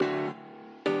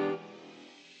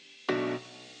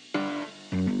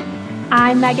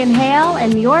I'm Regan Hillyer,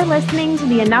 and you're listening to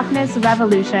the Enoughness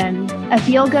Revolution, a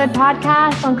feel-good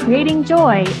podcast on creating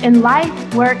joy in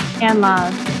life, work, and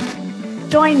love.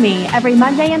 Join me every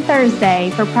Monday and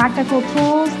Thursday for practical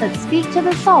tools that speak to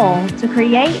the soul to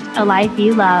create a life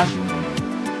you love.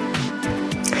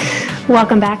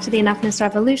 Welcome back to the Enoughness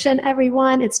Revolution,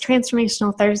 everyone. It's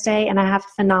Transformational Thursday, and I have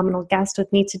a phenomenal guest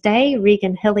with me today,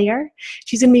 Regan Hillyer.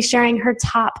 She's going to be sharing her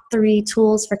top 3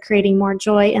 tools for creating more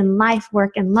joy in life,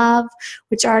 work, and love,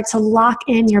 which are to lock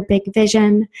in your big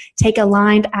vision, take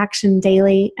aligned action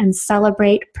daily, and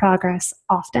celebrate progress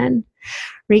often.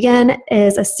 Regan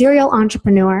is a serial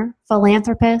entrepreneur,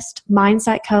 philanthropist,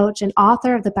 mindset coach, and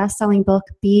author of the best-selling book,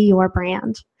 Be Your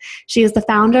Brand. She is the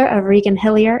founder of Regan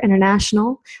Hillyer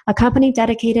International, a company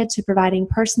dedicated to providing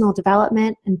personal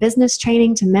development and business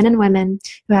training to men and women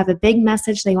who have a big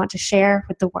message they want to share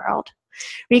with the world.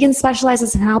 Regan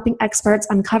specializes in helping experts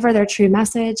uncover their true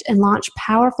message and launch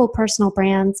powerful personal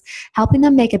brands, helping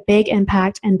them make a big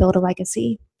impact and build a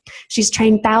legacy. She's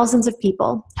trained thousands of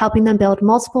people, helping them build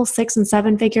multiple 6- and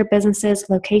 7-figure businesses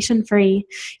location-free,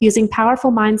 using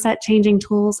powerful mindset-changing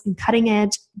tools and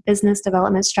cutting-edge business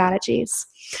development strategies.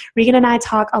 Regan and I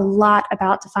talk a lot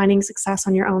about defining success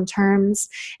on your own terms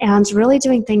and really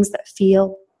doing things that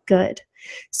feel good.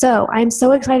 So I'm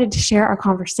so excited to share our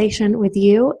conversation with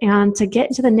you and to get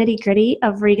into the nitty-gritty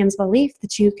of Regan's belief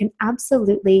that you can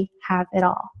absolutely have it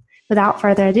all. Without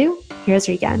further ado, here's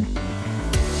Regan.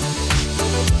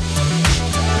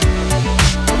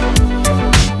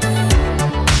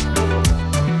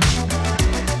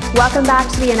 Welcome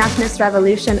back to the Enoughness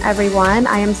Revolution, everyone.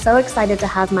 I am so excited to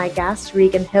have my guest,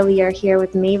 Regan Hillyer, here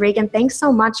with me. Regan, thanks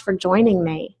so much for joining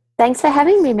me. Thanks for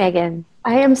having me, Megan.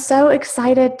 I am so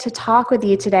excited to talk with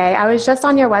you today. I was just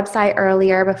on your website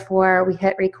earlier before we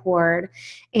hit record,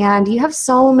 and you have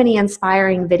so many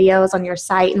inspiring videos on your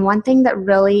site. And one thing that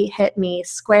really hit me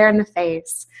square in the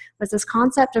face was this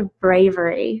concept of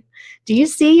bravery. Do you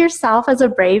see yourself as a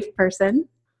brave person?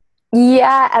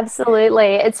 Yeah,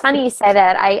 absolutely. It's funny you say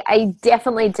that. I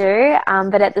definitely do.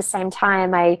 But at the same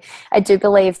time, I do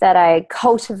believe that I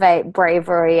cultivate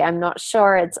bravery. I'm not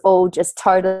sure it's all just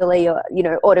totally,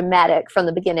 automatic from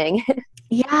the beginning.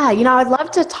 Yeah, I'd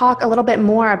love to talk a little bit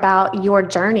more about your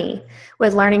journey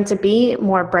with learning to be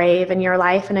more brave in your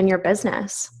life and in your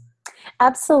business.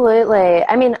 Absolutely.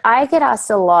 I mean, I get asked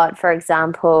a lot, for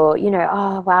example,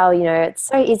 oh, wow, it's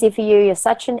so easy for you. You're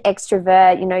such an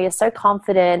extrovert, you're so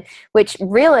confident, which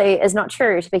really is not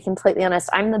true, to be completely honest.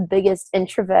 I'm the biggest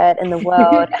introvert in the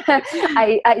world.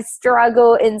 I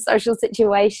struggle in social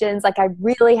situations. Like, I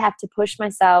really have to push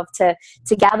myself to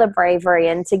gather bravery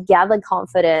and to gather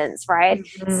confidence, right?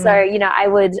 Mm-hmm. So,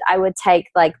 I would take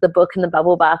like the book and the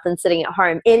bubble bath and sitting at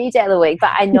home any day of the week.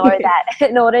 But I know that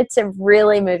in order to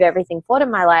really move everything forward in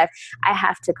my life, I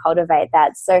have to cultivate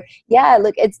that. So yeah,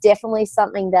 look, it's definitely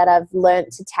something that I've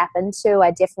learned to tap into.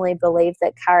 I definitely believe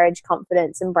that courage,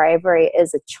 confidence, and bravery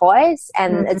is a choice,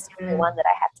 and it's definitely one that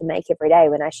I have to make every day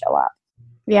when I show up.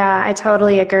 Yeah, I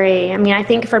totally agree. I mean, I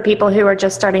think for people who are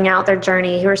just starting out their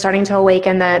journey, who are starting to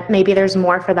awaken that maybe there's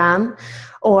more for them,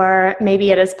 or maybe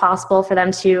it is possible for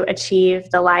them to achieve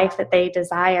the life that they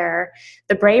desire,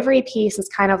 the bravery piece is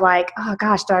kind of like, oh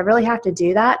gosh, do I really have to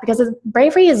do that? Because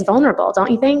bravery is vulnerable,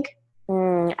 don't you think?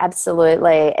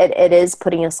 Absolutely. It is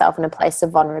putting yourself in a place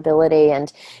of vulnerability. And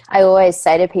I always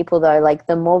say to people, though, like,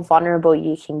 the more vulnerable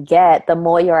you can get, the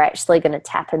more you're actually going to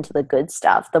tap into the good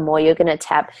stuff, the more you're going to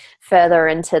tap further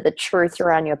into the truth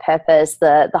around your purpose,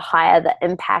 the higher the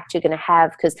impact you're going to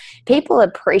have, because people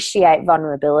appreciate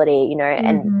vulnerability,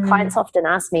 and clients often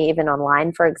ask me, even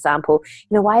online, for example,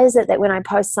 why is it that when I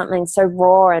post something so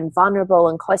raw and vulnerable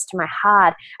and close to my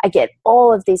heart, I get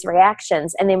all of these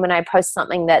reactions, and then when I post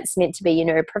something that's meant to be,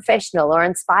 professional or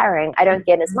inspiring, I don't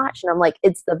get as much. And I'm like,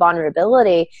 it's the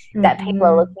vulnerability that people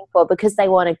are looking for, because they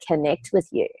want to connect with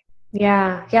you.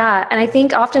 Yeah. And I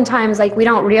think oftentimes, like, we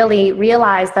don't really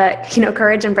realize that,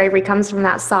 courage and bravery comes from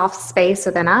that soft space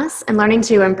within us, and learning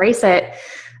to embrace it.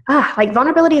 Like,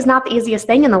 vulnerability is not the easiest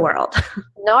thing in the world.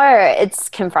 No, it's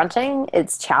confronting,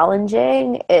 it's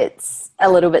challenging, it's a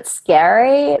little bit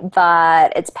scary,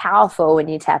 but it's powerful when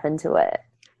you tap into it.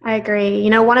 I agree.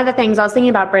 One of the things I was thinking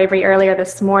about bravery earlier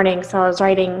this morning, so I was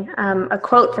writing a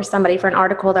quote for somebody for an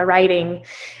article they're writing,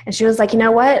 and she was like,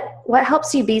 what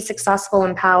helps you be successful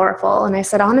and powerful? And I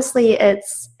said, honestly,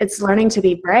 it's learning to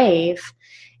be brave.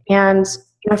 And,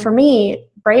 for me,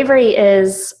 bravery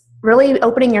is really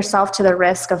opening yourself to the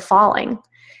risk of falling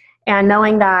and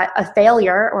knowing that a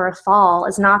failure or a fall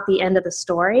is not the end of the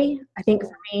story. I think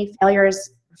for me, failures,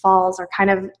 falls are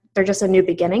they're just a new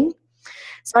beginning.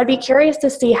 So I'd be curious to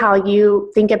see how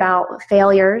you think about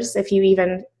failures, if you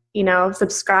even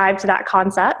subscribe to that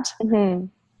concept. Mm-hmm.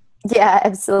 Yeah,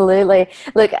 absolutely.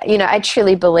 Look, I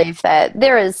truly believe that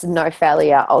there is no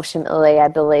failure ultimately. I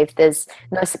believe there's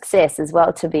no success as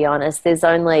well, to be honest. There's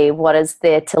only what is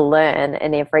there to learn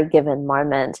in every given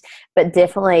moment. But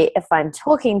definitely, if I'm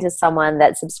talking to someone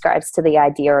that subscribes to the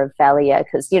idea of failure,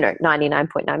 because,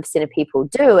 99.9% of people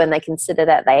do, and they consider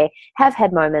that they have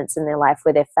had moments in their life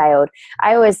where they've failed,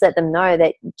 I always let them know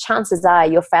that chances are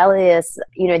your failures,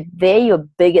 they're your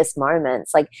biggest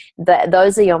moments. Like,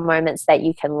 those are your moments that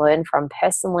you can learn from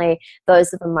personally.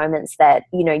 Those are the moments that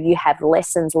you have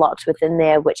lessons locked within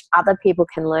there which other people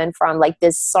can learn from. Like,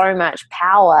 there's so much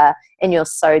power in your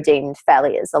so deemed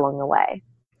failures along the way.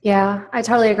 Yeah, I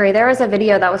totally agree. There was a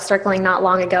video that was circling not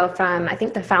long ago from, I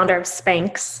think, the founder of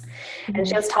Spanx. And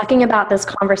she was talking about this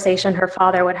conversation her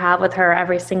father would have with her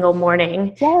every single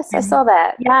morning. Yes, I saw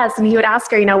that. Yes, and he would ask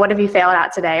her, what have you failed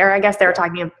at today? Or I guess they were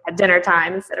talking at dinner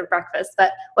time instead of breakfast,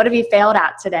 but what have you failed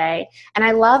at today? And I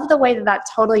love the way that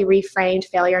totally reframed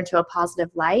failure into a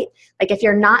positive light. Like, if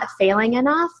you're not failing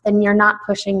enough, then you're not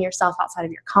pushing yourself outside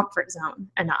of your comfort zone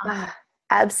enough.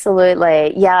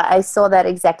 Absolutely. Yeah, I saw that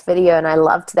exact video and I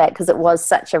loved that because it was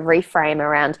such a reframe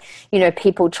around,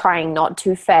 people trying not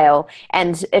to fail.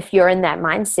 And if you're in that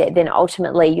mindset, then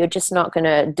ultimately you're just not going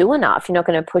to do enough. You're not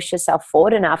going to push yourself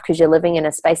forward enough because you're living in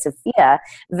a space of fear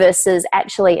versus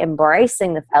actually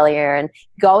embracing the failure and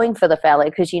going for the failure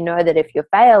because you know that if you're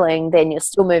failing, then you're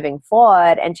still moving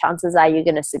forward and chances are you're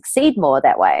going to succeed more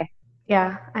that way.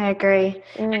 Yeah, I agree.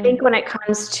 I think when it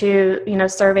comes to,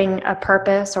 serving a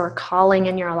purpose or calling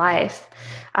in your life,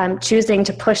 choosing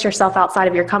to push yourself outside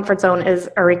of your comfort zone is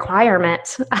a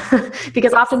requirement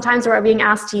because oftentimes we're being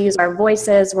asked to use our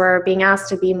voices, we're being asked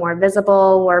to be more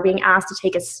visible, we're being asked to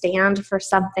take a stand for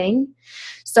something.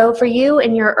 So for you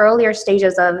in your earlier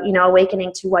stages of,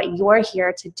 awakening to what you're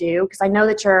here to do, because I know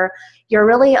that you're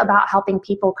really about helping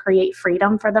people create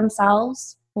freedom for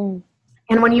themselves. And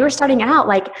when you were starting out,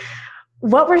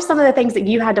 what were some of the things that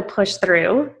you had to push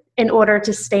through in order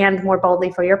to stand more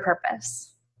boldly for your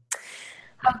purpose?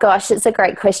 Oh gosh, it's a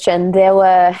great question. There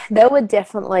were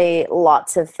definitely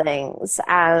lots of things.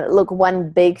 Look, one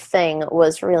big thing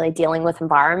was really dealing with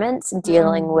environments,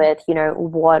 dealing with,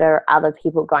 what are other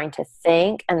people going to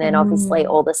think? And then obviously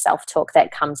all the self-talk that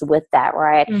comes with that,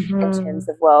 right? In terms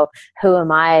of, well, who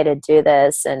am I to do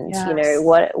this? And,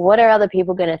 what are other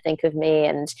people going to think of me?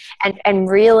 And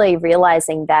really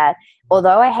realizing that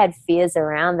although I had fears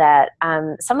around that,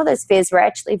 some of those fears were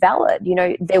actually valid.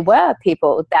 There were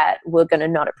people that were going to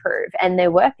not approve, and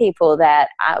there were people that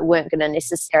weren't going to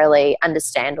necessarily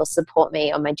understand or support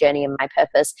me on my journey and my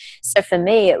purpose. So for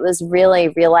me, it was really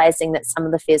realizing that some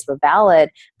of the fears were valid,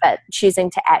 but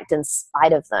choosing to act in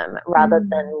spite of them rather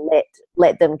than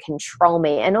let them control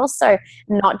me. And also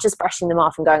not just brushing them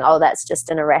off and going, oh, that's just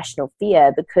an irrational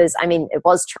fear, because it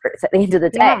was truth at the end of the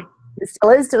day. Yeah. It still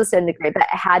is to a certain degree, but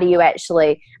how do you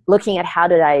actually looking at how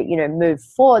did I, move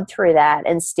forward through that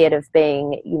instead of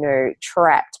being,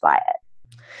 trapped by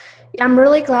it? I'm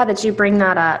really glad that you bring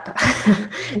that up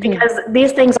because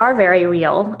these things are very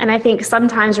real. And I think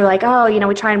sometimes we're like, oh,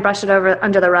 we try and brush it over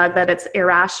under the rug that it's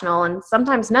irrational. And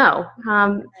sometimes no.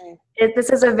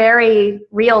 This is a very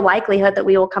real likelihood that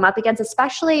we will come up against,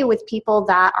 especially with people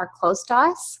that are close to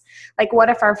us. Like, what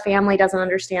if our family doesn't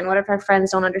understand? What if our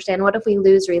friends don't understand? What if we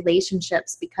lose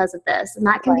relationships because of this? And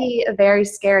that can be a very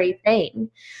scary thing.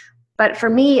 But for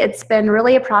me, it's been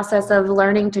really a process of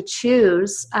learning to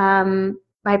choose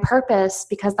my purpose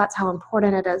because that's how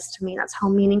important it is to me. That's how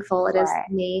meaningful it is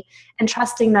to me. And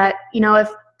trusting that, if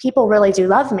people really do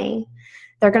love me,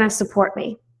 they're going to support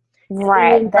me.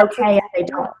 Right. It's okay if they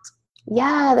don't.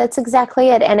 Yeah, that's exactly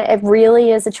it. And it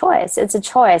really is a choice. It's a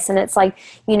choice. And it's like,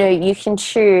 you can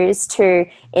choose to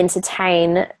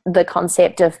entertain the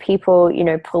concept of people,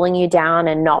 pulling you down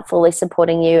and not fully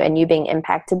supporting you and you being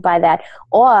impacted by that.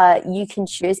 Or you can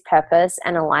choose purpose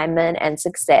and alignment and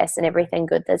success and everything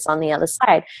good that's on the other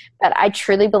side. But I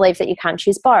truly believe that you can't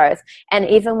choose both. And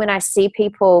even when I see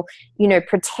people,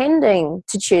 pretending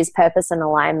to choose purpose and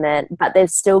alignment, but they've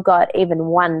still got even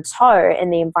one toe in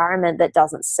the environment that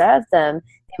doesn't serve them,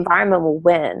 the environment will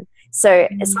win. So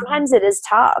sometimes it is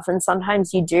tough, and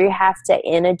sometimes you do have to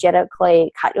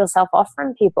energetically cut yourself off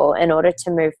from people in order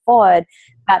to move forward.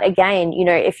 But again,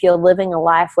 if you're living a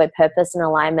life where purpose and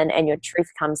alignment and your truth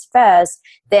comes first,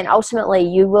 then ultimately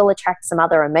you will attract some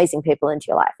other amazing people into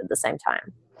your life at the same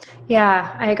time.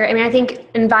 Yeah, I agree. I think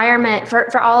environment,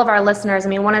 for all of our listeners,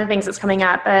 one of the things that's coming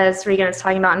up as Regan is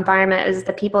talking about environment is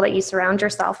the people that you surround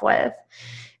yourself with.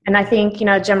 And I think,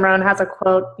 Jim Rohn has a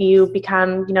quote, you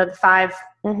become, the 5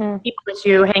 people that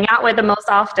you hang out with the most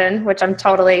often, which I'm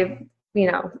totally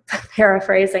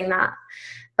paraphrasing that.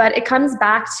 But it comes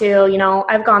back to,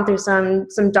 I've gone through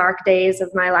some dark days of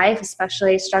my life,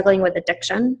 especially struggling with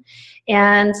addiction.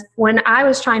 And when I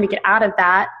was trying to get out of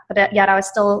that, but yet I was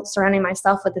still surrounding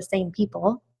myself with the same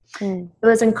people, it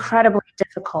was incredibly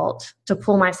difficult to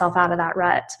pull myself out of that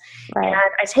rut. Right. And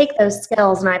I take those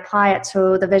skills and I apply it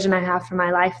to the vision I have for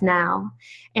my life now.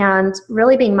 And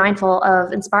really being mindful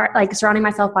of surrounding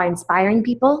myself by inspiring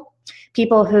people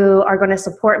who are going to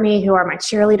support me, who are my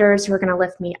cheerleaders, who are going to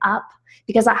lift me up,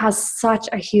 because that has such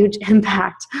a huge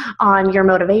impact on your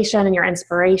motivation and your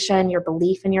inspiration, your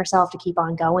belief in yourself to keep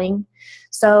on going.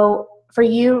 So for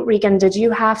you, Regan, did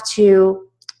you have to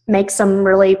make some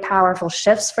really powerful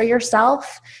shifts for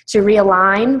yourself to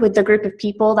realign with the group of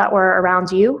people that were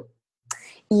around you?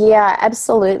 Yeah,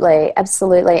 absolutely.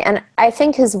 Absolutely. And I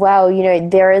think as well,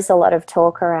 there is a lot of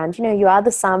talk around, you are the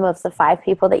sum of the 5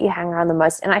 people that you hang around the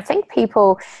most. And I think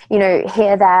people,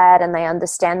 hear that and they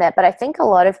understand that. But I think a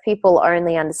lot of people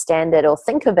only understand it or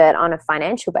think of it on a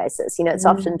financial basis. It's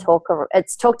often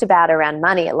talked about around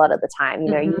money a lot of the time.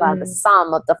 You are the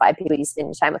sum of the 5 people you spend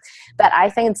your time with. But I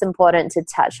think it's important to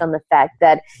touch on the fact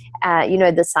that, you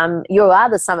are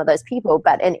the sum of those people,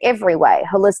 but in every way,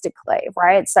 holistically,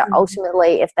 right? So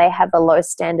ultimately, if they have a low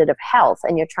standard of health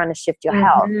and you're trying to shift your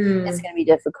health, it's going to be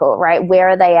difficult, right? Where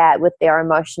are they at with their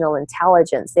emotional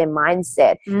intelligence, their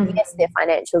mindset, yes, their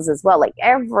financials as well, like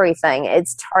everything.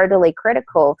 It's totally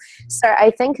critical. So I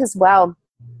think as well,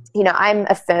 I'm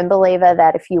a firm believer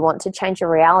that if you want to change your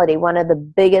reality, one of the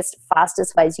biggest,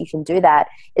 fastest ways you can do that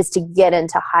is to get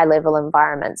into high-level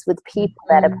environments with people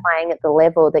that are playing at the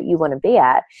level that you want to be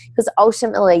at. Because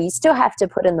ultimately, you still have to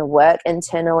put in the work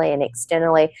internally and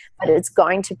externally, but it's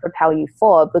going to propel you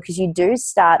forward because you do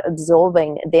start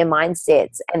absorbing their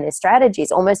mindsets and their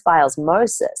strategies almost by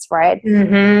osmosis, right?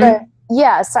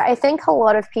 So I think a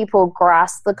lot of people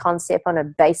grasp the concept on a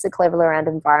basic level around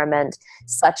environment,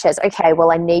 such as, okay,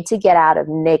 well, I need to get out of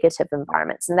negative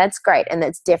environments. And that's great. And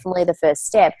that's definitely the first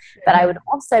step. But I would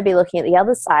also be looking at the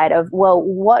other side of, well,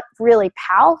 what really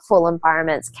powerful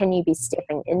environments can you be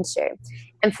stepping into?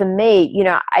 And for me,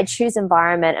 I choose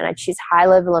environment and I choose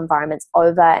high-level environments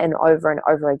over and over and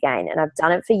over again. And I've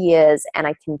done it for years and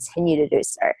I continue to do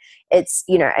so. It's,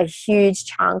 a huge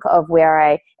chunk of where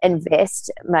I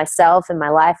invest myself and my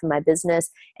life and my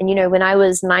business. And, when I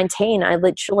was 19, I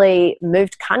literally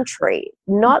moved country,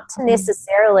 not to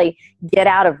necessarily get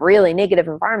out of really negative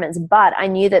environments, but I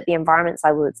knew that the environments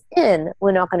I was in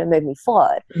were not going to move me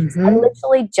forward. So I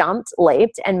literally jumped,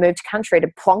 leaped, and moved country to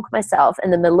plonk myself in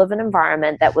the middle of an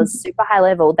environment that was super high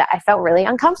level that I felt really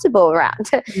uncomfortable around,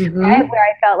 right? Where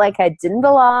I felt like I didn't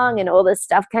belong and all this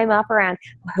stuff came up around,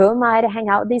 who am I to hang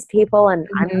out with these people and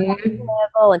I'm not on the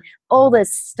level and all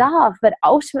this stuff. But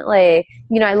ultimately,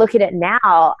 I look at it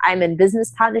now, I'm in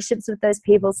business partnerships with those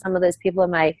people. Some of those people are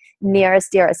my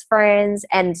nearest, dearest friends.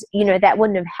 And, that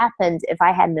wouldn't have happened if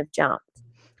I hadn't have jumped.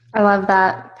 I love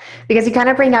that, because you kind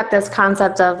of bring up this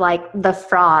concept of like the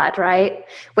fraud, right?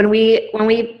 When we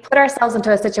put ourselves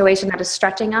into a situation that is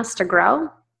stretching us to grow,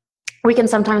 we can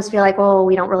sometimes feel like, oh,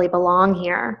 we don't really belong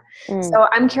here. So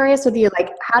I'm curious with you,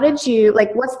 like, how did you,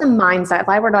 like, what's the mindset? If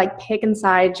I were to like pick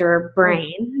inside your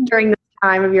brain during this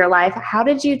time of your life, how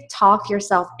did you talk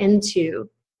yourself into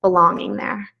belonging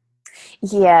there?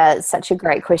 Yeah, it's such a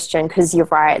great question, because you're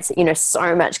right.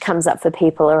 So much comes up for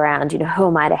people around, who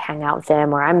am I to hang out with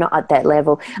them, or I'm not at that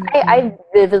level. I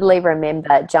vividly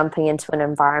remember jumping into an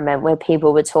environment where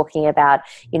people were talking about,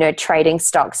 trading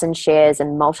stocks and shares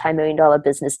and multi-million-dollar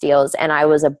business deals. And I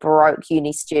was a broke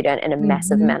uni student and a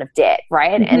massive amount of debt,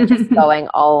 right? And just going,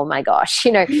 oh my gosh,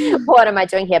 what am I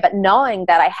doing here? But knowing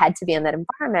that I had to be in that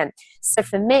environment. So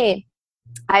for me,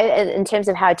 in terms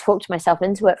of how I talk to myself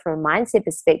into it from a mindset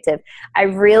perspective, I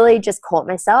really just caught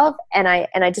myself and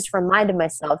I just reminded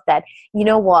myself that,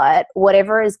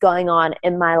 whatever is going on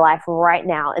in my life right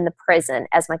now in the present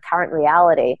as my current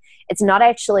reality, it's not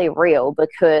actually real,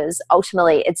 because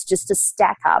ultimately it's just a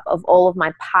stack up of all of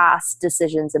my past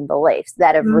decisions and beliefs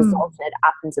that have resulted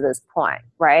up into this point,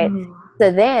 right?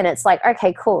 So then it's like,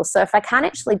 okay, cool. So if I can't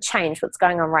actually change what's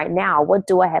going on right now, what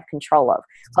do I have control of?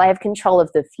 So I have control of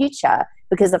the future,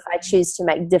 because if I choose to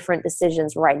make different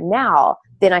decisions right now,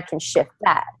 then I can shift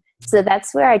that. So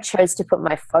that's where I chose to put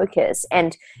my focus.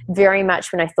 And very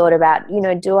much when I thought about,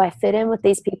 do I fit in with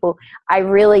these people? I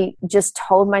really just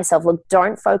told myself, look,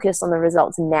 don't focus on the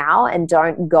results now and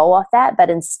don't go off that, but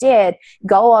instead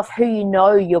go off who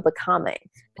you're becoming.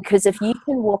 Because if you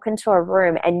can walk into a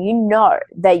room and you know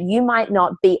that you might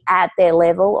not be at their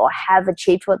level or have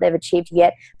achieved what they've achieved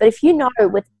yet, but if you know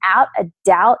without a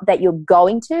doubt that you're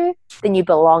going to, then you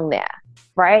belong there.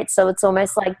 right? So it's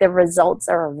almost like the results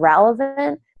are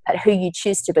irrelevant, but who you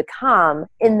choose to become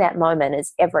in that moment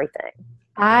is everything.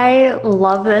 I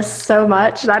love this so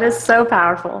much. That is so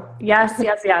powerful. Yes,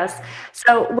 yes, yes.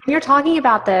 So when you're talking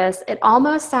about this, it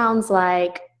almost sounds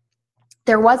like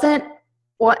there wasn't,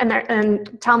 well,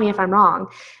 and tell me if I'm wrong,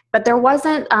 but there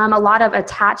wasn't a lot of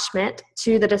attachment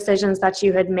to the decisions that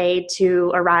you had made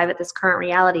to arrive at this current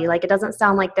reality. Like, it doesn't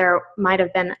sound like there might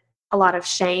have been a lot of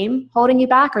shame holding you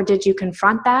back, or did you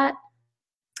confront that?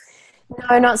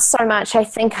 No, not so much. I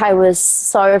think I was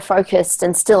so focused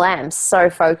and still am so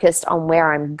focused on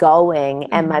where I'm going,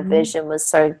 and my vision was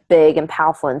so big and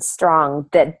powerful and strong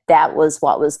that that was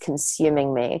what was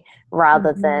consuming me,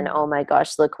 rather than, oh my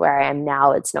gosh, look where I am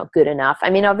now. It's not good enough. I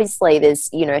mean, obviously there's,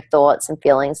 thoughts and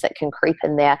feelings that can creep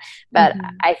in there, but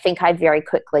I think I very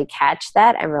quickly catch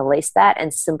that and release that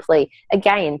and simply,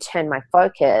 again, turn my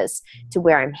focus to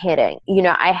where I'm heading.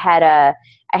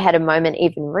 I had a moment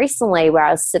even recently where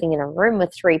I was sitting in a room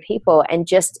with 3 people, and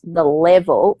just the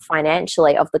level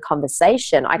financially of the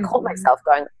conversation, I caught myself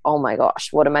going, oh my gosh,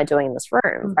 what am I doing in this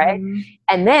room? Right.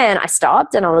 And then I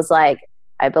stopped and I was like,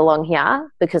 I belong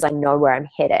here because I know where I'm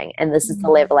heading, and this is the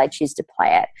level I choose to play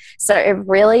at. So it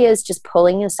really is just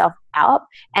pulling yourself out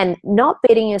and not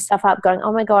beating yourself up going,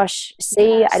 oh my gosh,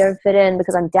 see, I don't fit in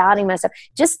because I'm doubting myself.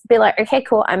 Just be like, okay,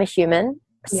 cool, I'm a human.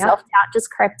 Self-doubt just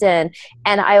crept in,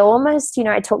 and I almost,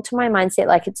 I talk to my mindset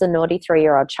like it's a naughty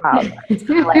 3-year-old child. It's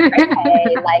kind of like,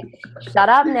 okay, like, shut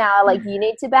up now, like, you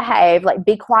need to behave, like,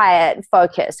 be quiet,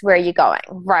 focus, where are you going,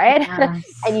 right?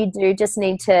 And you do just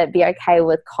need to be okay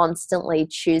with constantly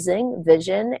choosing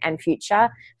vision and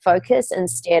future focus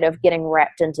instead of getting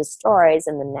wrapped into stories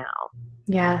in the now.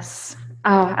 Yes.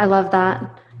 Oh, I love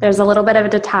that. There's a little bit of a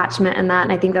detachment in that.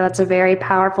 And I think that that's a very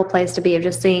powerful place to be, of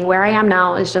just seeing where I am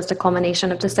now is just a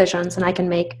culmination of decisions, and I can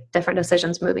make different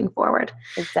decisions moving forward.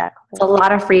 Exactly. It's a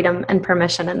lot of freedom and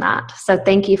permission in that. So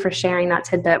thank you for sharing that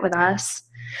tidbit with us.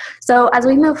 So as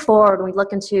we move forward, we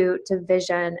look into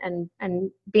vision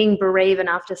and being brave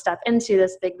enough to step into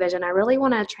this big vision, I really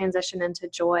want to transition into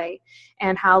joy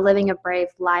and how living a brave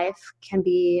life can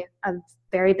be a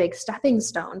very big stepping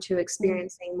stone to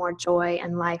experiencing more joy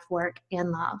in life, work,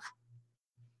 and love.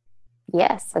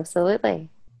 Yes, absolutely.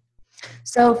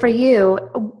 So for you,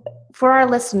 for our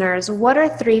listeners, what are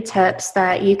 3 tips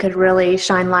that you could really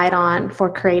shine light on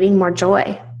for creating more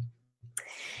joy?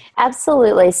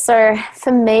 Absolutely. So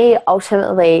for me,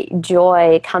 ultimately,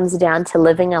 joy comes down to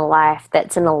living a life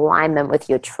that's in alignment with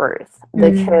your truth,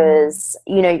 because,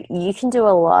 you can do a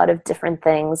lot of different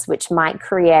things which might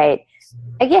create,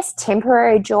 I guess,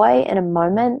 temporary joy in a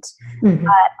moment.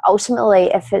 But ultimately,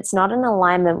 if it's not in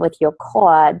alignment with your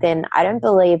core, then I don't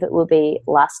believe it will be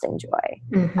lasting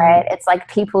joy, right? It's like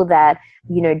people that,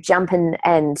 jump in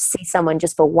and see someone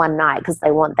just for one night because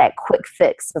they want that quick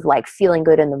fix of like feeling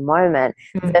good in the moment,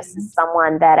 versus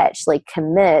someone that actually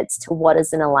commits to what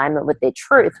is in alignment with their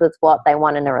truth, with what they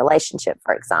want in a relationship,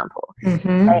 for example.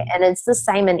 Right? And it's the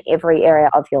same in every area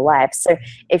of your life. So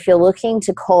if you're looking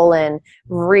to call in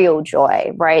real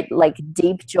joy, right, like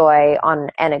deep joy on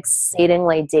an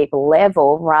exceedingly deep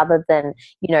level, rather than,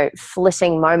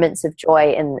 flitting moments of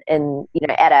joy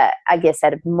at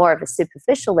a more of a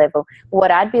superficial level, what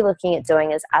I'd be looking at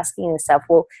doing is asking yourself,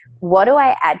 well, what do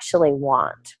I actually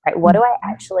want, right? What do I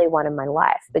actually want in my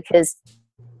life? Because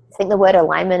I think the word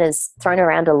alignment is thrown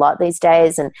around a lot these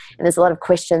days, and there's a lot of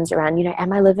questions around,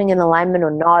 am I living in alignment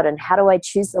or not, and how do I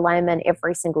choose alignment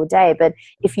every single day? But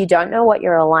if you don't know what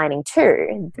you're aligning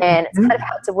to, then it's kind of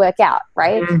hard to work out,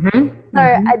 right? So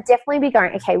I'd definitely be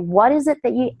going, okay, what is it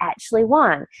that you actually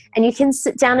want? And you can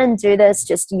sit down and do this,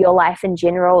 just your life in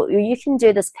general. You can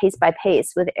do this piece by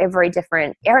piece with every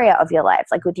different area of your life,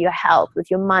 like with your health, with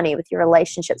your money, with your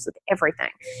relationships, with everything.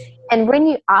 And when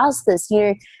you ask this,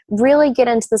 really get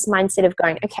into this mindset of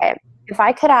going, okay, if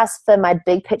I could ask for my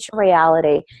big picture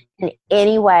reality in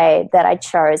any way that I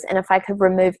chose, and if I could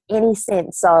remove any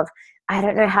sense of, I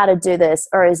don't know how to do this,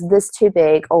 or is this too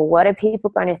big, or what are people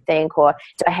going to think, or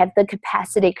do I have the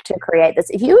capacity to create this?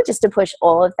 If you were just to push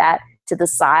all of that to the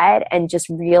side and just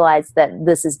realize that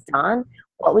this is done,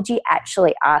 what would you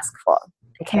actually ask for?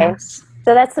 Okay. Yes.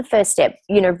 So that's the first step,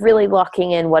 really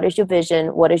locking in what is your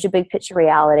vision, what is your big picture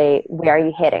reality, where are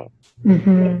you heading?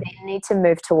 You need to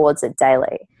move towards it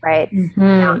daily, right?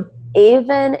 Now,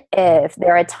 even if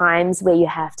there are times where you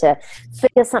have to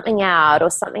figure something out or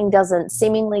something doesn't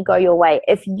seemingly go your way,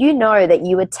 if you know that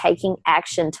you are taking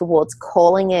action towards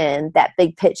calling in that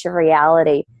big picture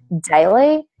reality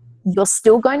daily, you're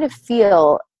still going to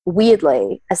feel,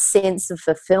 weirdly, a sense of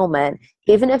fulfillment,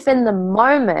 even if in the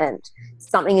moment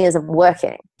something isn't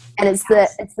working. And it's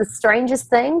the strangest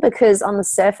thing, because on the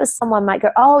surface, someone might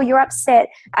go, oh, you're upset.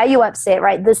 Are you upset,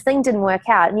 right? This thing didn't work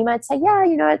out. And you might say, yeah,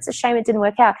 it's a shame it didn't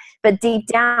work out. But deep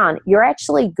down, you're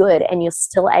actually good, and you're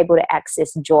still able to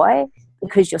access joy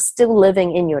because you're still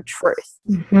living in your truth,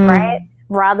 right?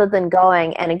 Rather than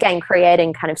going and, again,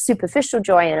 creating kind of superficial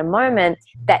joy in a moment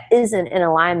that isn't in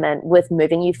alignment with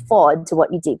moving you forward to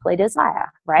what you deeply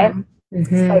desire, right?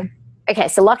 So, okay,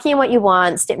 so locking in what you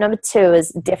want. Step number 2 is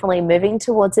definitely moving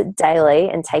towards it daily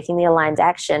and taking the aligned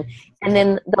action. And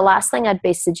then the last thing I'd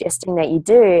be suggesting that you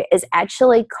do is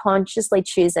actually consciously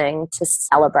choosing to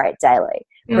celebrate daily,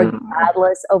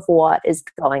 regardless of what is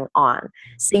going on.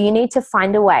 So you need to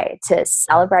find a way to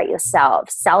celebrate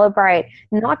yourself, celebrate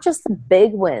not just the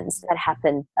big wins that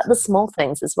happen, but the small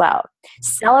things as well.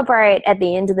 Celebrate at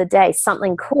the end of the day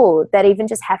something cool that even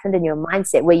just happened in your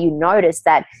mindset, where you noticed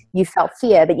that you felt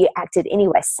fear, but you acted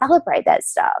anyway. Celebrate that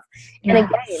stuff. And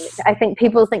again, I think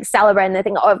people think celebrate and they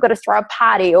think, oh, I've got to throw a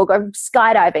party or go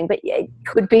skydiving, but it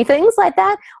could be things like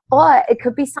that. Or it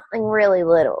could be something really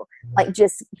little, like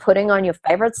just putting on your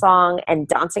favorite song and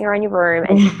dancing around your room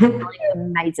and feeling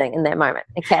amazing in that moment.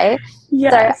 Okay.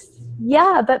 Yes. So,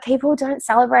 yeah, but people don't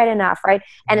celebrate enough, right?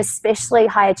 And especially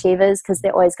high achievers, because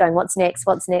they're always going, what's next?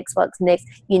 What's next? What's next?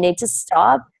 You need to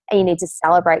stop and you need to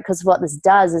celebrate, because what this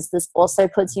does is this also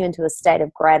puts you into a state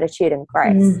of gratitude and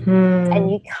grace.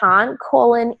 And you can't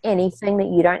call in anything that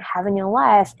you don't have in your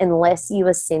life unless you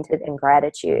are centered in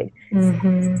gratitude. So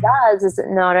what this does is it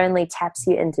not only taps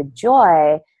you into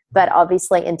joy, but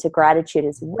obviously into gratitude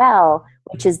as well,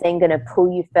 which is then going to pull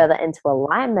you further into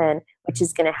alignment, which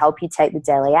is going to help you take the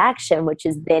daily action, which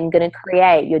is then going to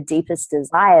create your deepest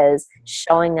desires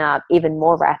showing up even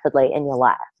more rapidly in your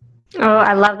life. Oh,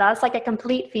 I love that. It's like a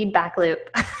complete feedback loop.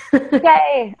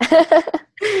 Yay!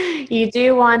 You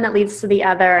do one that leads to the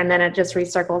other, and then it just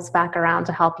recircles back around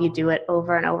to help you do it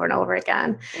over and over and over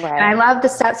again. Right. And I love the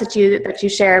steps that you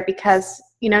share, because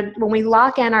when we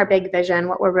lock in our big vision,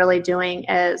 what we're really doing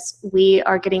is we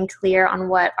are getting clear on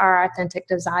what our authentic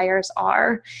desires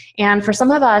are. And for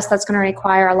some of us, that's going to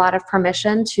require a lot of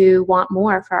permission to want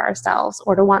more for ourselves,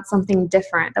 or to want something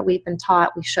different that we've been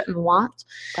taught we shouldn't want.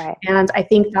 Right. And I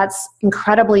think that's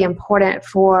incredibly important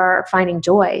for finding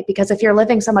joy, because if you're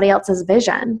living somebody else's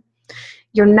vision,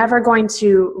 you're never going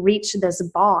to reach this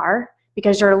bar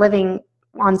because you're living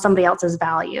on somebody else's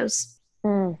values.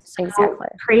 Exactly. So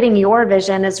creating your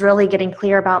vision is really getting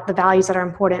clear about the values that are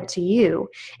important to you.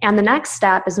 And the next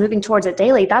step is moving towards it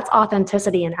daily. That's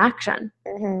authenticity in action.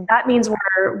 That means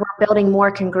we're building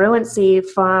more congruency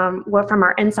from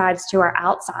our insides to our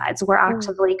outsides. We're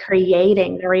actively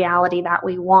creating the reality that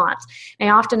we want. And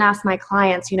I often ask my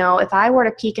clients, if I were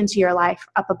to peek into your life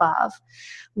up above,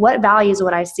 what values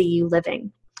would I see you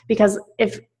living? Because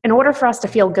in order for us to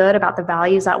feel good about the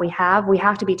values that we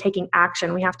have to be taking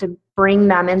action. We have to bring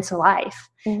them into life.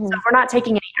 So if we're not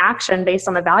taking any action based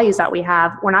on the values that we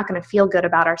have, we're not going to feel good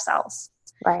about ourselves.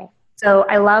 Right. So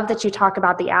I love that you talk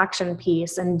about the action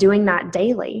piece and doing that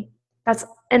daily.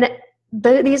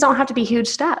 These don't have to be huge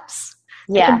steps.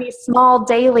 Yeah. It can be small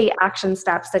daily action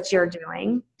steps that you're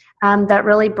doing that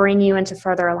really bring you into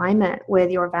further alignment with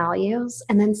your values.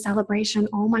 And then celebration.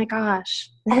 Oh my gosh.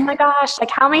 Like,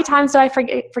 how many times do I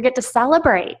forget to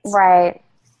celebrate? Right.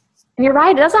 And you're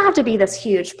right. It doesn't have to be this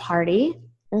huge party.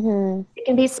 It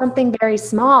can be something very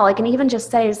small. I can even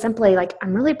just say simply, like,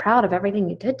 I'm really proud of everything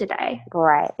you did today.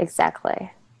 Right.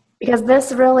 Exactly. Because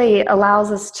this really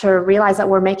allows us to realize that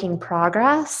we're making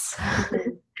progress.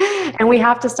 And we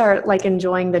have to start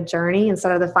enjoying the journey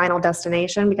instead of the final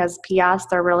destination, because P.S.,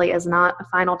 there really is not a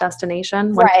final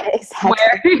destination. Right, exactly.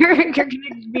 Where you're going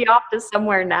to be off to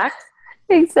somewhere next.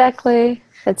 Exactly.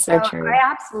 That's so true. I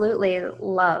absolutely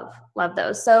love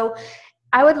those. So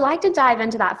I would like to dive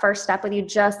into that first step with you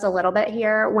just a little bit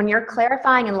here. When you're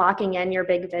clarifying and locking in your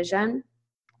big vision,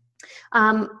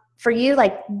 for you,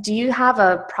 do you have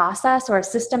a process or a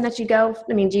system that you go?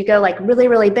 I mean, do you go really,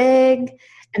 really big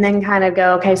and then kind of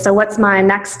go, okay, so what's my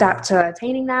next step to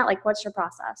attaining that? What's your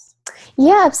process?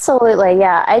 Yeah, absolutely.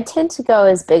 Yeah, I tend to go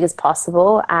as big as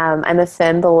possible. I'm a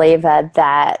firm believer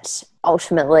that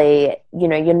ultimately,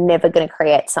 you're never going to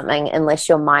create something unless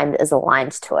your mind is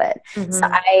aligned to it. So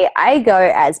I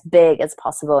go as big as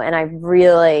possible. And I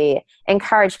really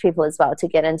encourage people as well to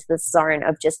get into the zone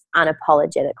of just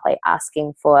unapologetically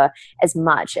asking for as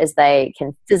much as they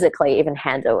can physically even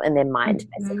handle in their mind,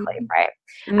 basically, right?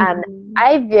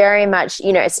 I very much,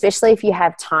 especially if you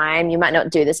have time, you might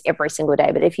not do this every single day,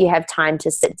 but if you have time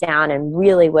to sit down and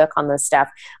really work on this stuff,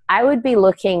 I would be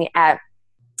looking at,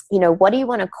 what do you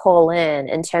want to call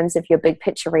in terms of your big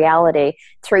picture reality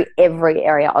through every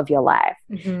area of your life?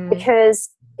 Because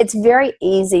it's very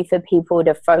easy for people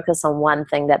to focus on one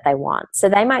thing that they want. So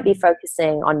they might be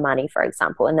focusing on money, for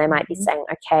example, and they might be saying,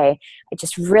 okay, I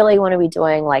just really want to be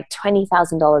doing like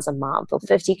 $20,000 a month or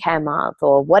 $50K a month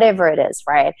or whatever it is,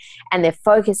 right? And they're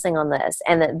focusing on this,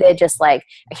 and they're just like,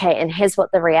 okay, and here's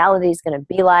what the reality is going to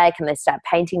be like. And they start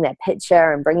painting their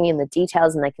picture and bringing in the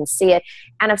details, and they can see it.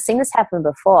 And I've seen this happen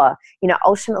before.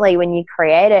 Ultimately, when you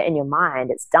create it in your mind,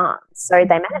 it's done. So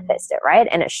they manifest it, right?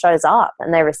 And it shows up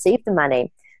and they receive the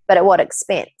money. But at what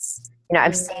expense?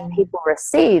 I've seen people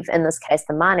receive, in this case,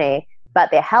 the money,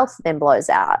 but their health then blows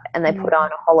out and they put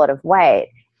on a whole lot of weight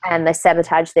and they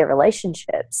sabotage their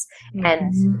relationships.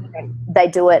 And they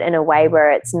do it in a way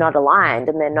where it's not aligned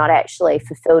and they're not actually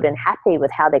fulfilled and happy with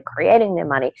how they're creating their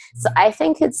money. So I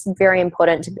think it's very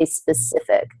important to be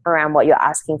specific around what you're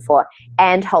asking for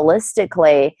and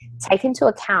holistically take into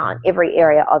account every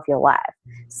area of your life.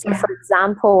 So, for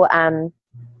example,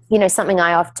 something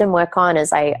I often work on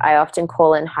is I often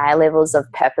call in higher levels of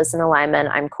purpose and alignment.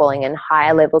 I'm calling in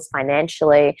higher levels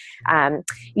financially,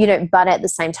 but at the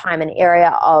same time, an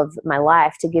area of my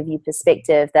life to give you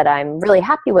perspective that I'm really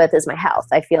happy with is my health.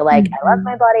 I feel like I love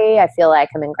my body. I feel like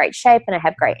I'm in great shape and I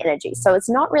have great energy. So it's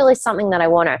not really something that I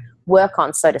want to work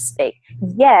on, so to speak.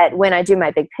 Yet when I do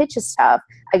my big picture stuff,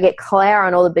 I get clear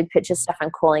on all the big picture stuff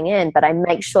I'm calling in, but I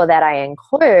make sure that I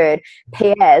include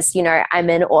PS, I'm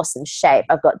in awesome shape.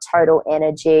 I've got total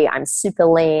energy. I'm super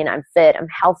lean. I'm fit. I'm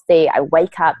healthy. I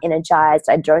wake up energized.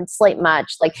 I don't sleep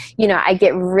much. I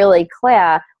get really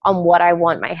clear on what I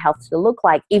want my health to look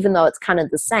like, even though it's kind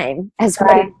of the same as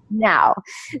right now.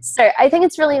 So I think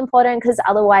it's really important because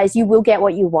otherwise you will get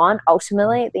what you want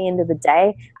ultimately at the end of the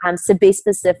day. So be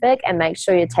specific and make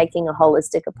sure you're taking a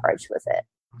holistic approach with it.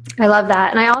 I love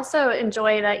that. And I also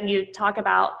enjoy that you talk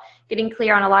about getting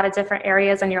clear on a lot of different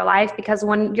areas in your life, because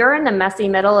when you're in the messy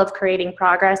middle of creating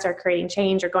progress or creating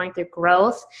change or going through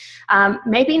growth,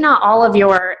 maybe not all of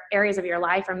your areas of your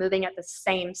life are moving at the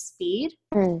same speed.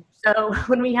 So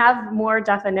when we have more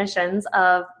definitions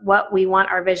of what we want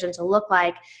our vision to look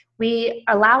like, we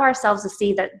allow ourselves to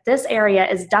see that this area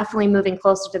is definitely moving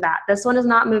closer to that. This one is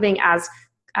not moving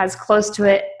as close to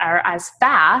it or as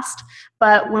fast,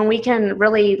 but when we can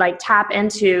really tap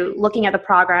into looking at the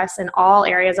progress in all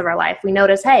areas of our life, we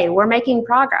notice, hey, we're making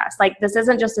progress. This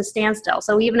isn't just a standstill.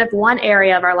 So even if one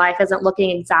area of our life isn't looking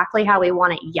exactly how we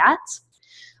want it yet,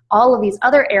 all of these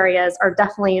other areas are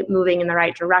definitely moving in the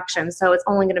right direction. So it's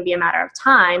only going to be a matter of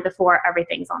time before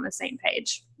everything's on the same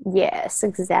page. Yes,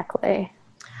 exactly.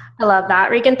 I love that.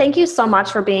 Regan, thank you so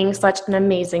much for being such an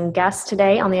amazing guest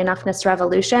today on the Enoughness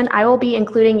Revolution. I will be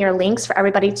including your links for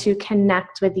everybody to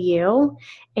connect with you.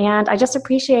 And I just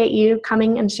appreciate you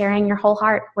coming and sharing your whole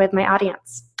heart with my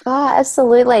audience. Oh,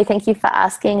 absolutely. Thank you for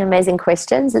asking amazing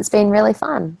questions. It's been really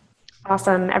fun.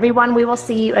 Awesome. Everyone, we will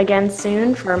see you again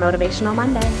soon for Motivational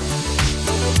Monday.